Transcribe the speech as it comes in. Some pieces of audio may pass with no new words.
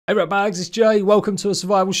Hey right bags, it's Jay. Welcome to a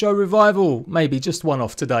survival show revival. Maybe just one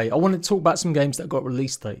off today. I want to talk about some games that got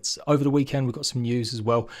release dates. Over the weekend we've got some news as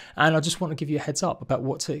well, and I just want to give you a heads up about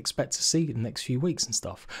what to expect to see in the next few weeks and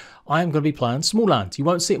stuff. I am going to be playing SMALLAND. You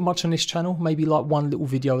won't see it much on this channel, maybe like one little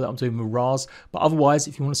video that I'm doing with Raz, but otherwise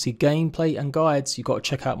if you want to see gameplay and guides you've got to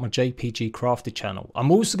check out my JPG Crafted channel.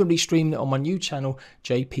 I'm also going to be streaming it on my new channel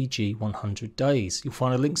JPG 100 Days. You'll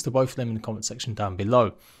find the links to both of them in the comment section down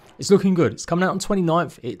below. It's looking good. It's coming out on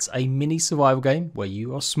 29th. It's a mini survival game where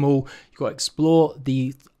you are small. You've got to explore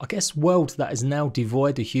the, world that is now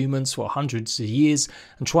devoid of humans for hundreds of years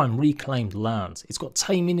and try and reclaim the land. It's got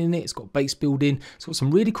taming in it. It's got base building. It's got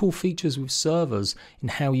some really cool features with servers in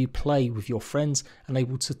how you play with your friends and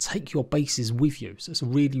able to take your bases with you. So it's a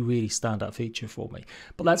really, really standout feature for me.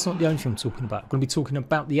 But that's not the only thing I'm talking about. I'm going to be talking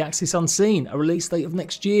about the Axis Unseen, a release date of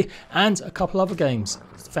next year, and a couple other games.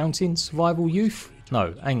 Fountain Survival Youth.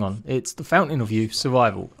 No, hang on. It's the Fountain of Youth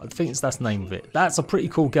Survival. I think that's the name of it. That's a pretty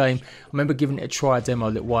cool game. I remember giving it a try demo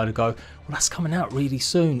a little while ago. Well, that's coming out really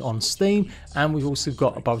soon on Steam. And we've also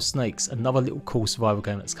got Above Snakes, another little cool survival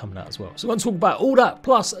game that's coming out as well. So we're going to talk about all that,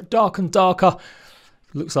 plus Dark and Darker.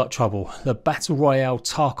 Looks like trouble. The Battle Royale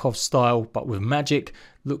Tarkov style, but with magic.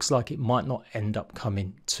 Looks like it might not end up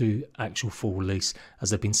coming to actual full release,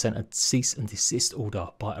 as they've been sent a cease and desist order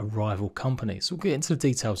by a rival company. So we'll get into the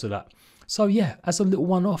details of that. So yeah, as a little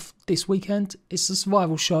one-off this weekend, it's a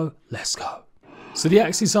survival show. Let's go. So the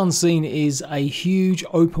Axis Unseen is a huge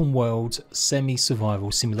open world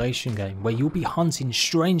semi-survival simulation game where you'll be hunting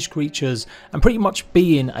strange creatures and pretty much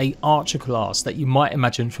being a archer class that you might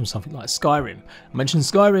imagine from something like Skyrim. I mentioned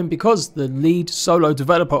Skyrim because the lead solo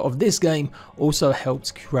developer of this game also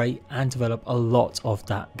helped create and develop a lot of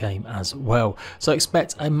that game as well. So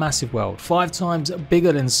expect a massive world, 5 times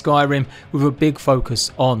bigger than Skyrim, with a big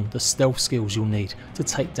focus on the stealth skills you'll need to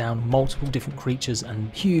take down multiple different creatures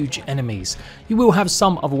and huge enemies. You will have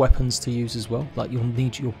some other weapons to use as well, like you'll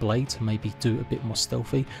need your blade to maybe do a bit more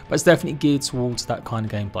stealthy, but it's definitely geared towards that kind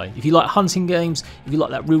of gameplay. If you like hunting games, if you like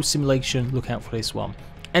that real simulation, look out for this one.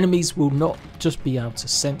 Enemies will not just be able to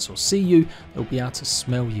sense or see you, they'll be able to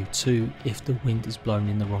smell you too if the wind is blown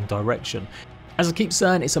in the wrong direction. As I keep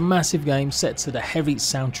saying, it's a massive game set to the heavy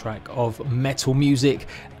soundtrack of metal music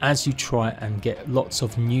as you try and get lots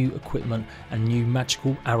of new equipment and new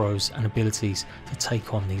magical arrows and abilities to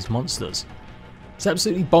take on these monsters. It's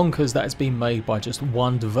absolutely bonkers that it's been made by just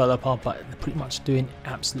one developer, but they're pretty much doing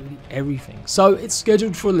absolutely everything. So it's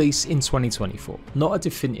scheduled for release in 2024. Not a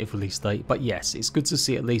definitive release date, but yes, it's good to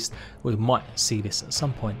see at least we might see this at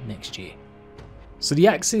some point next year. So the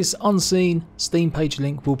Axis Unseen Steam page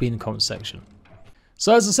link will be in the comment section.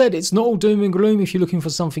 So as I said, it's not all doom and gloom if you're looking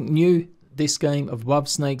for something new. This game of Above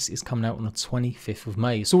Snakes is coming out on the 25th of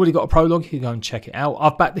May. It's already got a prologue, you can go and check it out.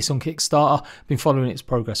 I've backed this on Kickstarter, been following its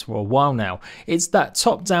progress for a while now. It's that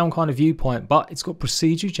top-down kind of viewpoint, but it's got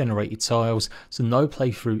procedure generated tiles, so no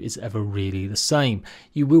playthrough is ever really the same.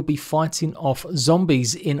 You will be fighting off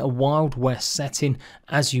zombies in a Wild West setting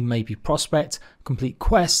as you maybe prospect, complete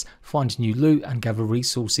quests, find new loot and gather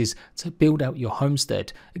resources to build out your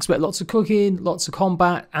homestead. Expect lots of cooking, lots of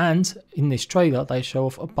combat, and in this trailer they show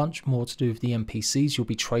off a bunch more to do with the NPCs you'll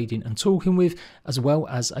be trading and talking with, as well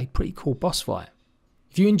as a pretty cool boss fight.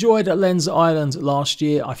 If you enjoyed Lens Island last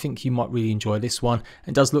year, I think you might really enjoy this one.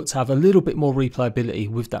 It does look to have a little bit more replayability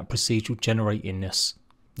with that procedural generatingness.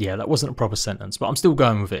 Yeah, that wasn't a proper sentence, but I'm still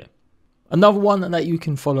going with it. Another one that you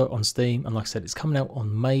can follow on Steam, and like I said, it's coming out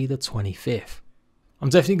on May the 25th. I'm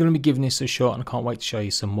definitely going to be giving this a shot and I can't wait to show you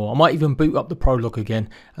some more. I might even boot up the prologue again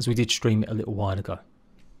as we did stream it a little while ago.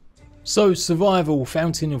 So Survival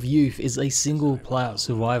Fountain of Youth is a single player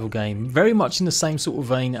survival game, very much in the same sort of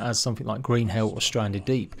vein as something like Green Hell or Stranded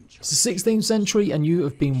Deep. It's the 16th century and you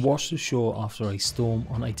have been washed ashore after a storm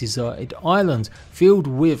on a deserted island filled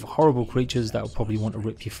with horrible creatures that will probably want to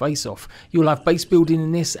rip your face off. You'll have base building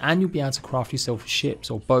in this and you'll be able to craft yourself ships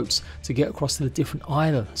or boats to get across to the different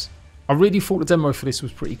islands. I really thought the demo for this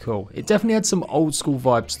was pretty cool. It definitely had some old school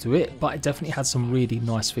vibes to it, but it definitely had some really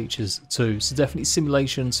nice features too. So definitely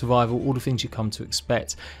simulation, survival, all the things you come to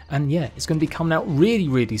expect. And yeah, it's going to be coming out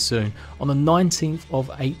really soon on the 19th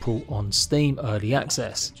of April on Steam Early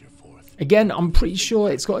Access. Again, I'm pretty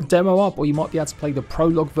sure it's got a demo up, or you might be able to play the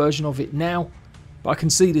prologue version of it now. But I can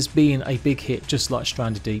see this being a big hit, just like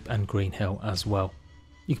Stranded Deep and Green Hell as well.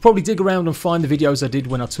 You can probably dig around and find the videos I did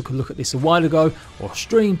when I took a look at this a while ago or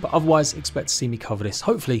stream, but otherwise expect to see me cover this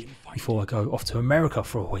hopefully before I go off to America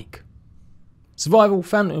for a week. Survival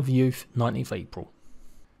Fountain of Youth, 19th April.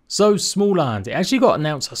 So SMALLAND, it actually got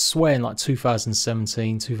announced, I swear, in like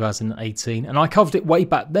 2017, 2018, and I covered it way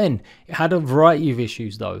back then. It had a variety of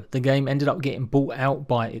issues though. The game ended up getting bought out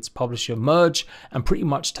by its publisher Merge and pretty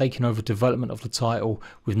much taking over development of the title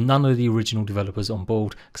with none of the original developers on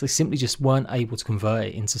board because they simply just weren't able to convert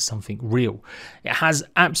it into something real. It has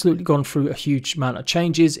absolutely gone through a huge amount of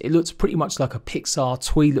changes. It looks pretty much like a Pixar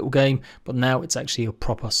twee little game, but now it's actually a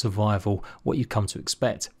proper survival, what you've come to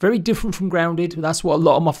expect. Very different from Grounded. That's what a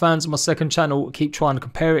lot of my fans on my second channel keep trying to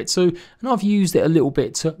compare it to, and I've used it a little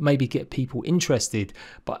bit to maybe get people interested,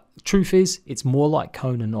 but the truth is it's more like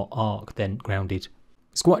Conan or Ark than Grounded.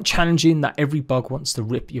 It's quite challenging, that every bug wants to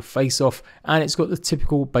rip your face off, and it's got the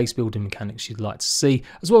typical base building mechanics you'd like to see,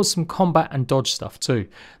 as well as some combat and dodge stuff too.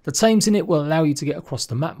 The tames in it will allow you to get across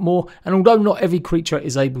the map more, and although not every creature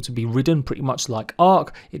is able to be ridden pretty much like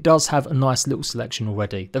Ark, it does have a nice little selection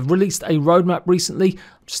already. They've released a roadmap recently.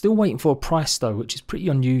 I'm still waiting for a price though, which is pretty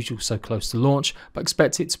unusual so close to launch, but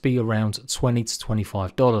expect it to be around $20 to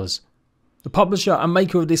 $25. The publisher and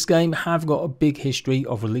maker of this game have got a big history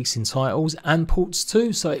of releasing titles and ports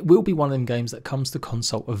too, so it will be one of them games that comes to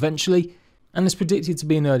console eventually, and it's predicted to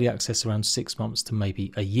be in early access around 6 months to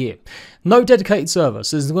maybe a year. No dedicated server,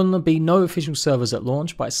 so there's going to be no official servers at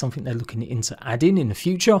launch, but it's something they're looking into adding in the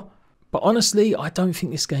future. But honestly, I don't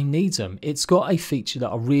think this game needs them. It's got a feature that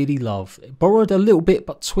I really love. It borrowed a little bit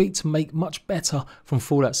but tweaked to make much better from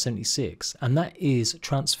Fallout 76, and that is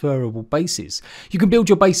transferable bases. You can build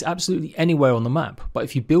your base absolutely anywhere on the map, but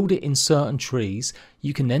if you build it in certain trees,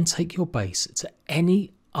 you can then take your base to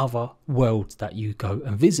any other world that you go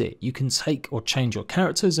and visit. You can take or change your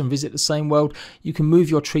characters and visit the same world. You can move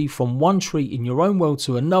your tree from one tree in your own world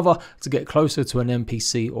to another to get closer to an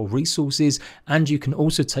NPC or resources, and you can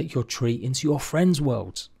also take your tree into your friends'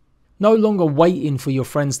 worlds. No longer waiting for your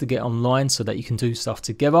friends to get online so that you can do stuff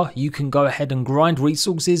together. You can go ahead and grind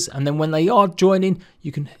resources, and then when they are joining,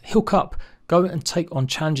 you can hook up, go and take on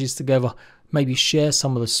challenges together, maybe share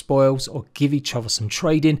some of the spoils or give each other some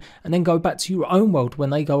trading, and then go back to your own world when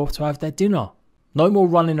they go off to have their dinner. No more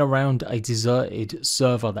running around a deserted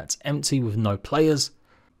server that's empty with no players,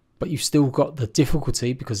 but you've still got the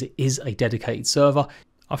difficulty because it is a dedicated server.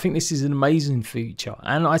 I think this is an amazing feature,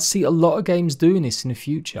 and I see a lot of games doing this in the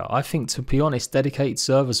future. I think, to be honest, dedicated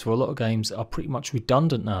servers for a lot of games are pretty much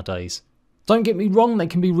redundant nowadays. Don't get me wrong, they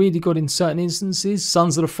can be really good in certain instances.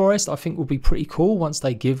 Sons of the Forest I think will be pretty cool once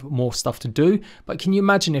they give more stuff to do, but can you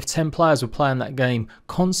imagine if 10 players were playing that game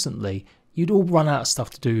constantly? You'd all run out of stuff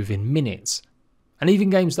to do within minutes. And even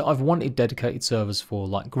games that I've wanted dedicated servers for,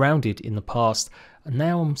 like Grounded in the past, and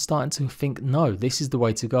now I'm starting to think, no, this is the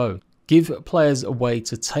way to go. Give players a way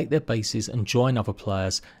to take their bases and join other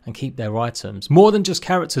players and keep their items. More than just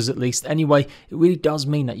characters, at least. Anyway, it really does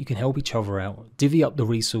mean that you can help each other out, divvy up the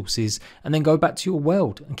resources, and then go back to your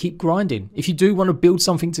world and keep grinding. If you do want to build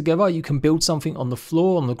something together, you can build something on the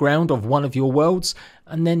floor, on the ground of one of your worlds,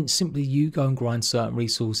 and then simply you go and grind certain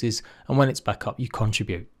resources, and when it's back up, you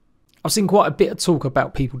contribute. I've seen quite a bit of talk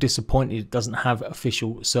about people disappointed it doesn't have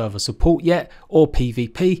official server support yet or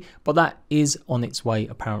PvP, but that is on its way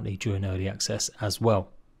apparently during early access as well.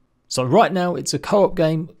 So right now it's a co-op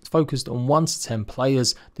game focused on 1 to 10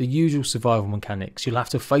 players, the usual survival mechanics. You'll have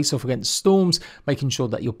to face off against storms, making sure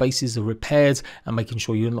that your bases are repaired and making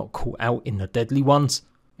sure you're not caught out in the deadly ones.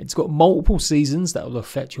 It's got multiple seasons that will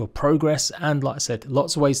affect your progress, and like I said,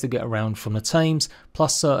 lots of ways to get around from the tames,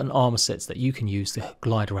 plus certain armor sets that you can use to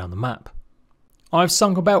glide around the map. I've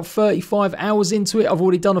sunk about 35 hours into it. I've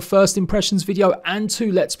already done a first impressions video and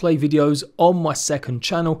 2 let's play videos on my second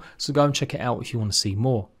channel, so go and check it out if you want to see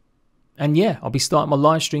more. And yeah, I'll be starting my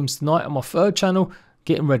live streams tonight on my third channel,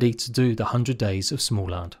 getting ready to do the 100 days of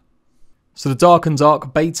SMALLAND. So the Dark and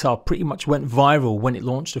Dark beta pretty much went viral when it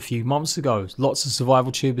launched a few months ago. Lots of survival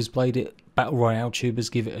tubers played it, battle royale tubers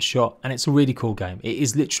give it a shot, and it's a really cool game. It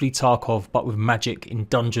is literally Tarkov but with magic in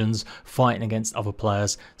dungeons, fighting against other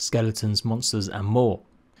players, skeletons, monsters and more.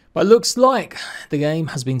 But it looks like the game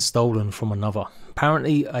has been stolen from another.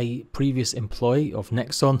 Apparently a previous employee of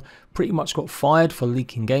Nexon pretty much got fired for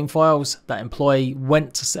leaking game files. That employee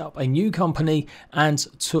went to set up a new company and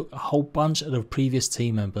took a whole bunch of the previous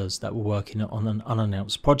team members that were working on an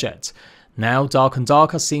unannounced project. Now Dark and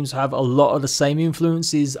Darker seems to have a lot of the same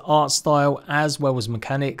influences, art style as well as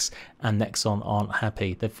mechanics, and Nexon aren't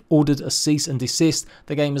happy. They've ordered a cease and desist.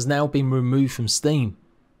 The game has now been removed from Steam.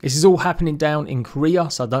 This is all happening down in Korea,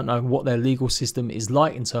 so I don't know what their legal system is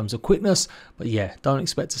like in terms of quickness, but yeah, don't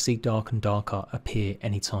expect to see Dark and Darker appear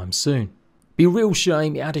anytime soon. Be a real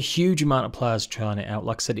shame. It had a huge amount of players trying it out.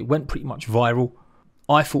 Like I said, it went pretty much viral.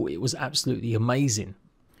 I thought it was absolutely amazing.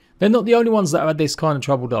 They're not the only ones that have had this kind of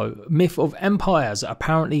trouble though. Myth of Empires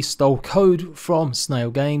apparently stole code from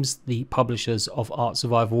Snail Games, the publishers of Ark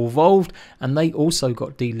Survival Evolved, and they also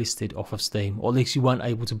got delisted off of Steam, or at least you weren't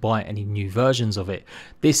able to buy any new versions of it.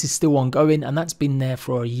 This is still ongoing, and that's been there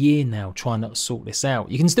for a year now, trying to sort this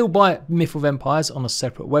out. You can still buy Myth of Empires on a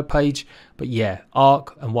separate webpage, but yeah,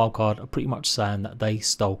 Ark and Wildcard are pretty much saying that they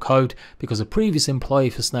stole code because a previous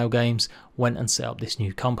employee for Snail Games went and set up this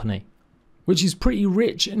new company. Which is pretty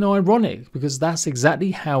rich and ironic, because that's exactly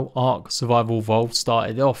how Ark Survival Evolved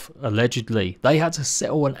started off, allegedly. They had to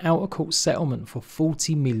settle an out-of-court settlement for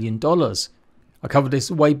 $40 million. I covered this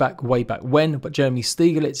way back when, but Jeremy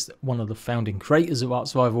Stieglitz, one of the founding creators of Ark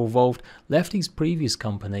Survival Evolved, left his previous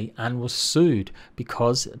company and was sued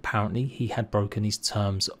because apparently he had broken his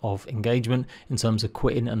terms of engagement in terms of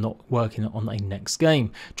quitting and not working on a next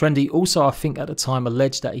game. Trendy also, I think at the time,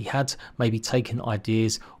 alleged that he had maybe taken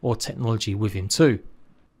ideas or technology with him too.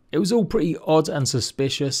 It was all pretty odd and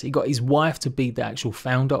suspicious. He got his wife to be the actual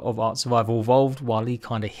founder of Ark Survival Evolved while he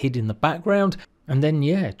kind of hid in the background. And then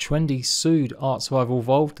yeah, Trendy sued Ark Survival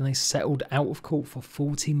Evolved and they settled out of court for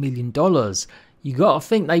 $40 million. You gotta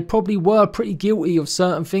think they probably were pretty guilty of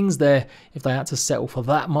certain things there if they had to settle for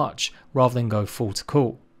that much rather than go full to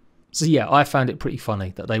court. So yeah, I found it pretty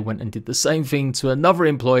funny that they went and did the same thing to another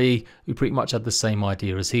employee who pretty much had the same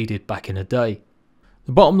idea as he did back in the day.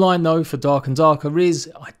 The bottom line though for Dark and Darker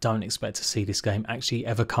is I don't expect to see this game actually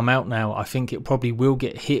ever come out now. I think it probably will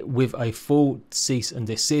get hit with a full cease and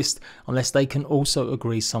desist unless they can also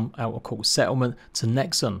agree some out of court settlement to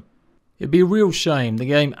Nexon. It'd be a real shame. The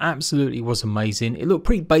game absolutely was amazing. It looked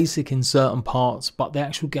pretty basic in certain parts, but the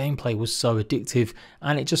actual gameplay was so addictive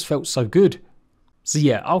and it just felt so good. So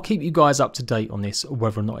yeah, I'll keep you guys up to date on this,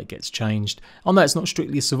 whether or not it gets changed. I know it's not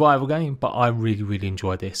strictly a survival game, but I really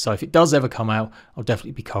enjoy this. So if it does ever come out, I'll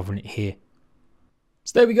definitely be covering it here.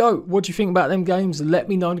 So there we go. What do you think about them games? Let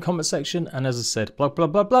me know in the comment section. And as I said,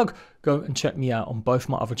 go and check me out on both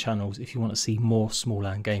my other channels if you want to see more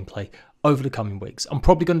SMALLAND gameplay over the coming weeks. I'm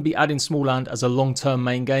probably going to be adding SMALLAND as a long-term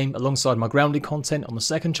main game alongside my grounded content on the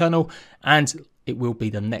second channel. And it will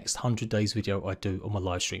be the next 100 days video I do on my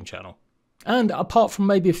live stream channel. And apart from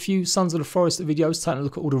maybe a few Sons of the Forest videos, taking a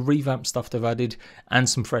look at all the revamped stuff they've added and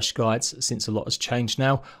some fresh guides since a lot has changed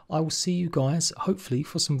now, I will see you guys hopefully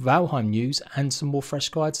for some Valheim news and some more fresh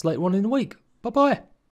guides later on in the week. Bye bye.